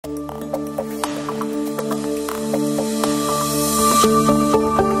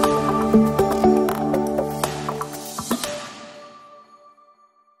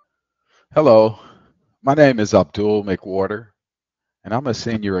Hello, my name is Abdul McWhorter, and I'm a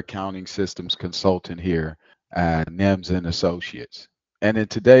senior accounting systems consultant here at NIMS and Associates. And in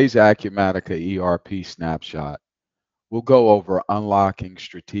today's Acumatica ERP snapshot, we'll go over unlocking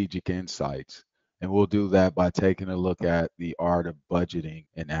strategic insights, and we'll do that by taking a look at the art of budgeting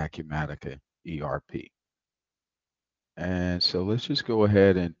in Acumatica ERP. And so let's just go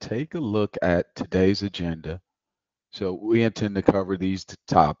ahead and take a look at today's agenda. So we intend to cover these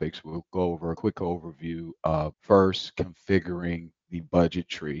topics. We'll go over a quick overview of first configuring the budget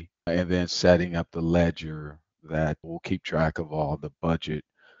tree and then setting up the ledger that will keep track of all the budget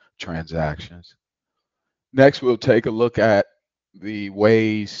transactions. Next, we'll take a look at the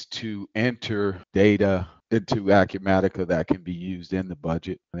ways to enter data into Acumatica that can be used in the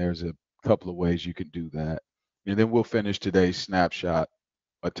budget. There's a couple of ways you can do that. And then we'll finish today's snapshot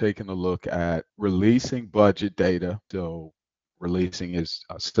by taking a look at releasing budget data. So releasing is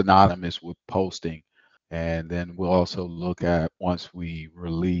synonymous with posting. And then we'll also look at, once we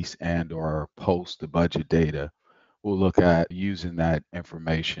release and or post the budget data, we'll look at using that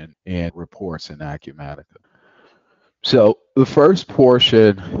information in reports in Acumatica. So the first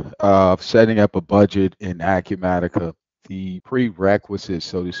portion of setting up a budget in Acumatica, the prerequisite,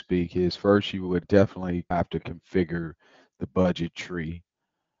 so to speak, is first you would definitely have to configure the budget tree.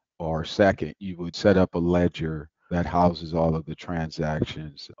 Or second, you would set up a ledger that houses all of the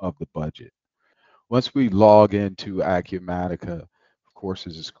transactions of the budget. Once we log into Acumatica, of course,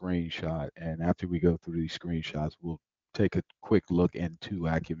 is a screenshot. And after we go through these screenshots, we'll take a quick look into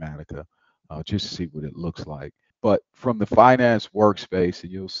Acumatica just to see what it looks like. But from the finance workspace,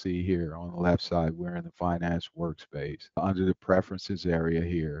 and you'll see here on the left side, we're in the finance workspace. Under the preferences area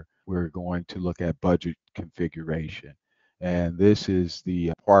here, we're going to look at budget configuration. And this is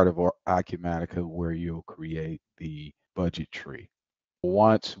the part of our Acumatica where you'll create the budget tree.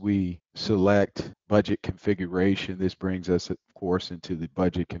 Once we select budget configuration, this brings us, of course, into the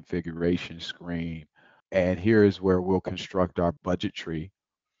budget configuration screen. And here is where we'll construct our budget tree.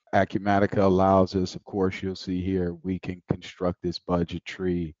 Acumatica allows us, of course, you'll see here, we can construct this budget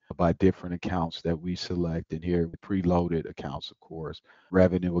tree by different accounts that we select. And here, preloaded accounts, of course,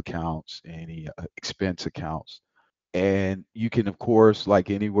 revenue accounts, any expense accounts. And you can, of course, like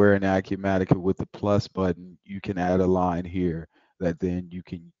anywhere in Acumatica with the plus button, you can add a line here that then you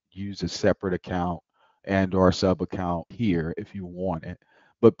can use a separate account and or sub account here if you want it.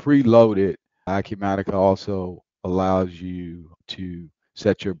 But preloaded, Acumatica also allows you to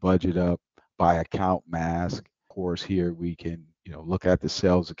set your budget up by account mask. Of course, here we can, look at the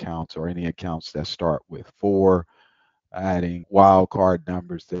sales accounts or any accounts that start with 4, adding wildcard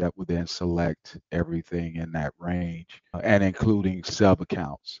numbers that would then select everything in that range and including sub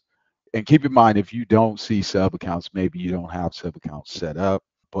accounts. And keep in mind, if you don't see sub accounts, maybe you don't have sub accounts set up,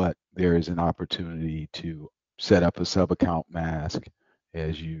 but there is an opportunity to set up a sub account mask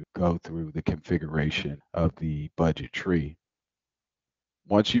as you go through the configuration of the budget tree.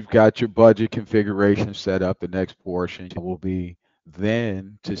 Once you've got your budget configuration set up, the next portion will be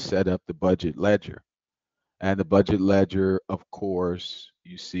then to set up the budget ledger. And the budget ledger, of course,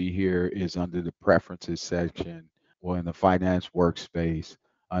 you see here is under the preferences section or in the finance workspace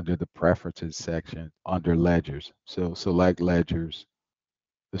under the preferences section under ledgers. So select ledgers.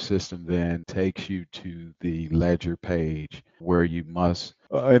 The system then takes you to the ledger page where you must,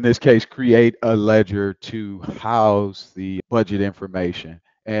 in this case, create a ledger to house the budget information.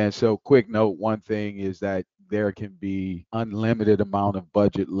 And so quick note, one thing is that there can be unlimited amount of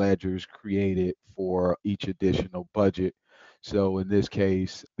budget ledgers created for each additional budget. So in this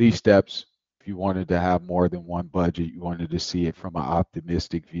case, these steps, if you wanted to have more than one budget, you wanted to see it from an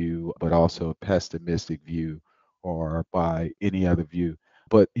optimistic view, but also a pessimistic view or by any other view.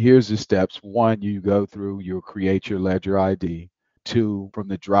 But here's the steps. 1, you go through, you'll create your ledger ID. 2, from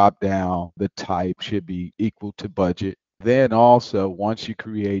the drop down, the type should be equal to budget. Then also, once you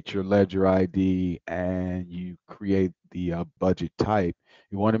create your ledger ID and you create the budget type,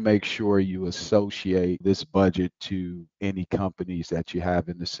 you want to make sure you associate this budget to any companies that you have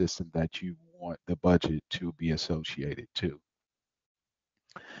in the system that you want the budget to be associated to.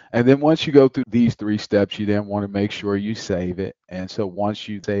 And then once you go through these 3 steps, you then want to make sure you save it. And so once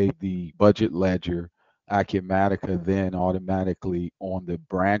you save the budget ledger, Acumatica then automatically on the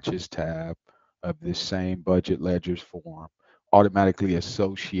branches tab of this same budget ledgers form, automatically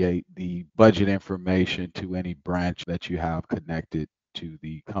associate the budget information to any branch that you have connected to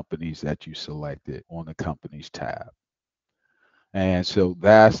the companies that you selected on the companies tab. And so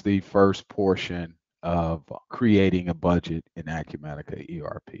that's the first portion of creating a budget in Acumatica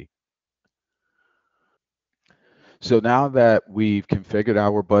ERP. So now that we've configured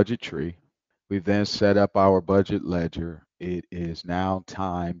our budget tree, we've then set up our budget ledger, it is now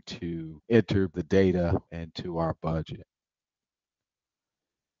time to enter the data into our budget.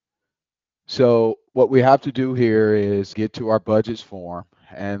 So what we have to do here is get to our budgets form.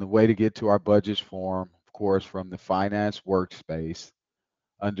 And the way to get to our budgets form, of course, from the finance workspace,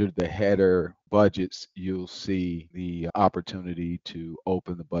 under the header budgets, you'll see the opportunity to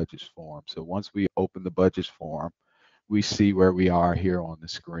open the budgets form. So once we open the budgets form, we see where we are here on the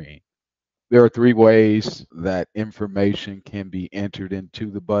screen. There are three ways that information can be entered into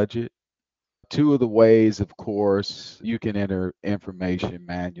the budget. Two of the ways, of course, you can enter information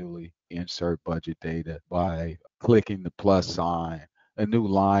manually, insert budget data by clicking the plus sign. A new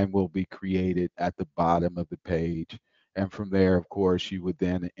line will be created at the bottom of the page. And from there, of course, you would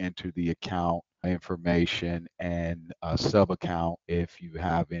then enter the account information and a sub account if you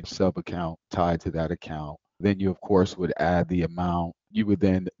have a sub account tied to that account. Then you, of course, would add the amount. You would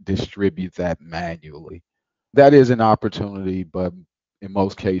then distribute that manually. That is an opportunity, but in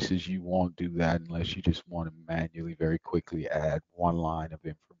most cases, you won't do that unless you just want to manually very quickly add one line of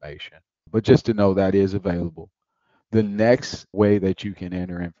information. But just to know that is available. The next way that you can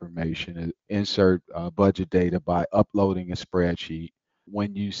enter information is insert budget data by uploading a spreadsheet.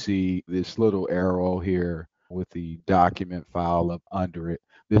 When you see this little arrow here with the document file up under it,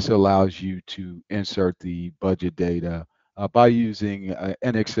 this allows you to insert the budget data by using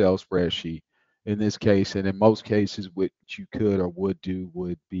an Excel spreadsheet. In this case, and in most cases, what you could or would do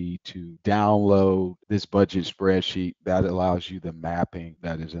would be to download this budget spreadsheet that allows you the mapping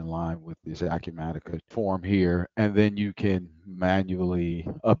that is in line with this Acumatica form here. And then you can manually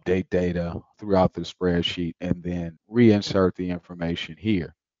update data throughout the spreadsheet and then reinsert the information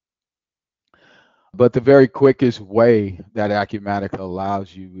here. But the very quickest way that Acumatica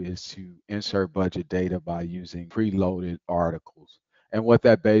allows you is to insert budget data by using preloaded articles. And what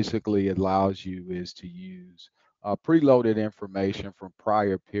that basically allows you is to use preloaded information from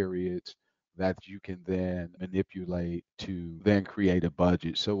prior periods that you can then manipulate to then create a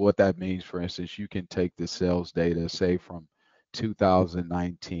budget. So what that means, for instance, you can take the sales data, say from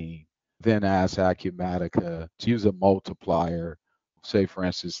 2019, then ask Acumatica to use a multiplier. Say, for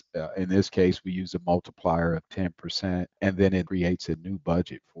instance, in this case, we use a multiplier of 10%, and then it creates a new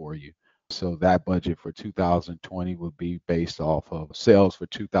budget for you. So that budget for 2020 would be based off of sales for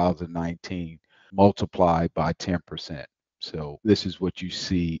 2019 multiplied by 10%. So this is what you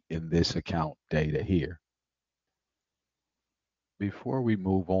see in this account data here. Before we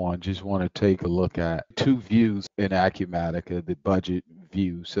move on, just want to take a look at two views in Acumatica, the budget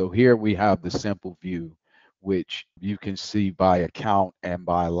view. So here we have the simple view, which you can see by account and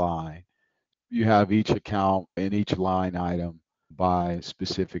by line. You have each account and each line item by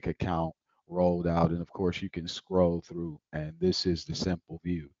specific account rolled out. And of course, you can scroll through, and this is the simple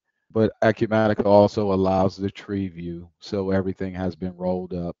view. But Acumatica also allows the tree view. So everything has been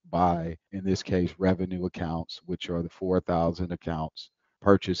rolled up by, in this case, revenue accounts, which are the 4,000 accounts,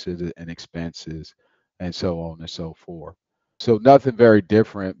 purchases and expenses, and so on and so forth. So nothing very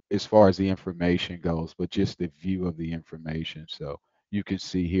different as far as the information goes, but just the view of the information. So you can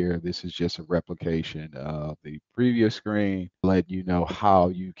see here, this is just a replication of the previous screen, letting you know how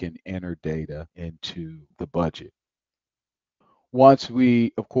you can enter data into the budget. Once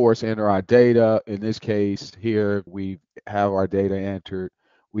we, of course, enter our data, in this case here, we have our data entered,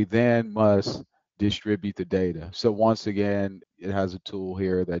 we then must distribute the data. So once again, it has a tool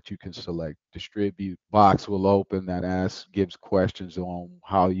here that you can select. Distribute box will open that gives questions on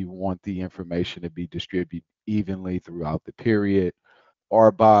how you want the information to be distributed evenly throughout the period,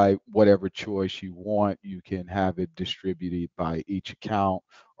 or by whatever choice you want. You can have it distributed by each account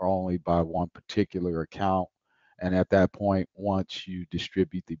or only by one particular account. And at that point, once you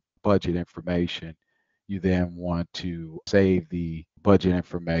distribute the budget information, you then want to save the budget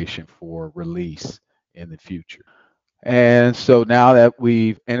information for release in the future. And so now that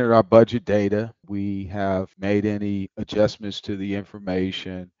we've entered our budget data, we have made any adjustments to the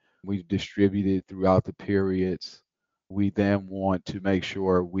information, we've distributed throughout the periods. We then want to make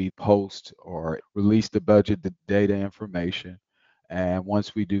sure we post or release the budget the data information. And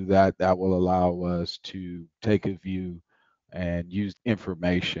once we do that, that will allow us to take a view and use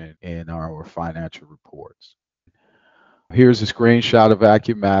information in our financial reports. Here's a screenshot of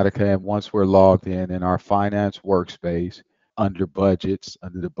Acumatica, and once we're logged in our finance workspace, under budgets,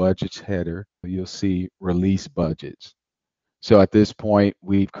 under the budgets header, you'll see release budgets. So at this point,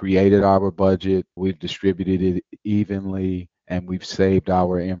 we've created our budget, we've distributed it evenly, and we've saved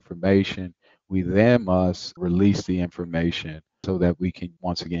our information, we then must release the information so that we can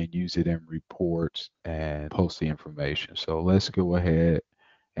once again use it in reports and post the information. So let's go ahead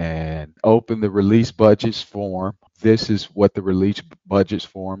and open the release budgets form. This is what the release budgets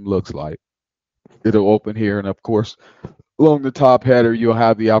form looks like. It'll open here, and of course, along the top header, you'll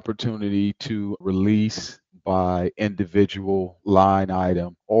have the opportunity to release by individual line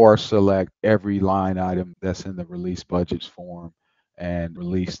item or select every line item that's in the release budgets form and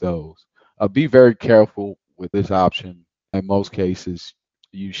release those. Be very careful with this option. In most cases,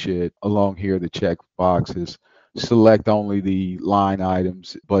 you should, along here, the check boxes, select only the line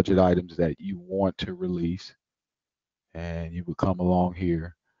items, budget items that you want to release, and you would come along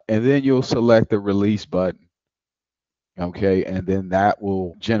here. And then you'll select the release button. Okay, and then that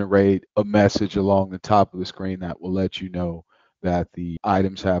will generate a message along the top of the screen that will let you know that the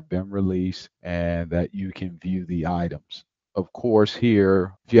items have been released and that you can view the items. Of course,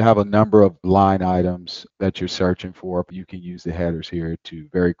 here, if you have a number of line items that you're searching for, you can use the headers here to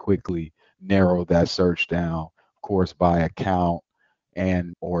very quickly narrow that search down, of course, by account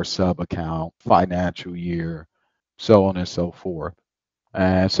and or sub account, financial year, so on and so forth.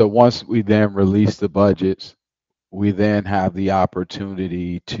 And so once we then release the budgets, we then have the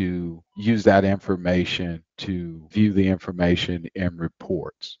opportunity to use that information to view the information in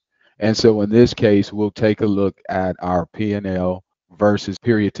reports. And so in this case, we'll take a look at our P&L versus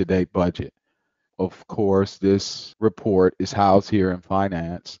period to date budget. Of course, this report is housed here in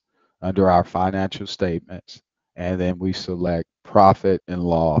finance under our financial statements. And then we select profit and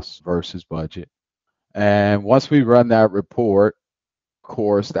loss versus budget. And once we run that report,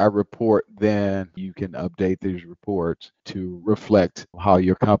 course, that report, then you can update these reports to reflect how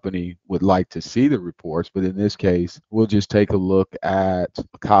your company would like to see the reports. But in this case, we'll just take a look at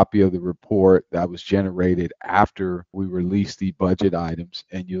a copy of the report that was generated after we released the budget items.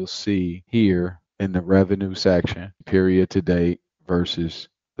 And you'll see here in the revenue section, period to date versus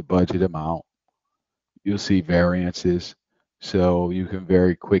the budget amount. You'll see variances. So you can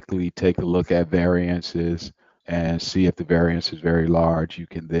very quickly take a look at variances and see if the variance is very large. You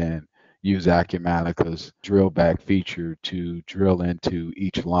can then use Acumatica's drill back feature to drill into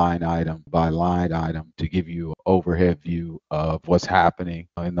each line item by line item to give you an overhead view of what's happening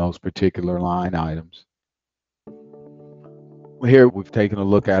in those particular line items. Here we've taken a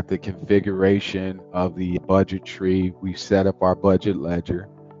look at the configuration of the budget tree. We've set up our budget ledger.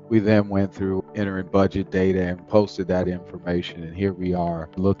 We then went through entering budget data and posted that information. And here we are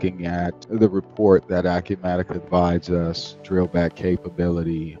looking at the report that Acumatica provides us, drill back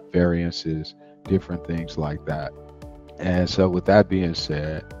capability, variances, different things like that. And so with that being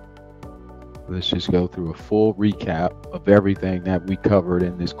said, let's just go through a full recap of everything that we covered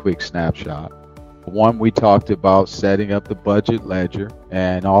in this quick snapshot. One, we talked about setting up the budget ledger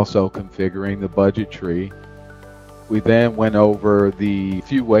and also configuring the budget tree. We then went over the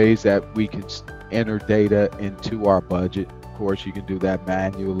few ways that we can enter data into our budget. Of course, you can do that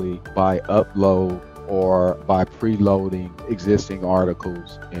manually by upload or by preloading existing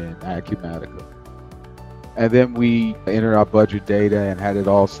articles in Acumatica. And then we entered our budget data and had it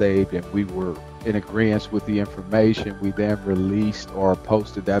all saved, and we were in agreement with the information. We then released or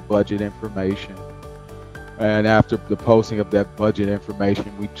posted that budget information. And after the posting of that budget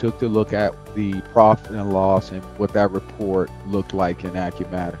information, we took a look at the profit and loss and what that report looked like in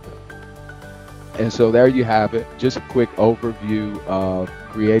Acumatica. And so there you have it, just a quick overview of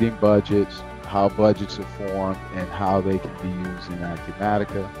creating budgets, how budgets are formed, and how they can be used in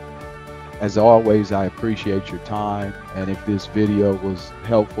Acumatica. As always, I appreciate your time, and if this video was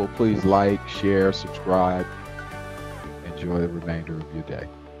helpful, please like, share, subscribe. Enjoy the remainder of your day.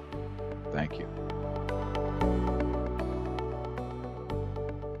 Thank you.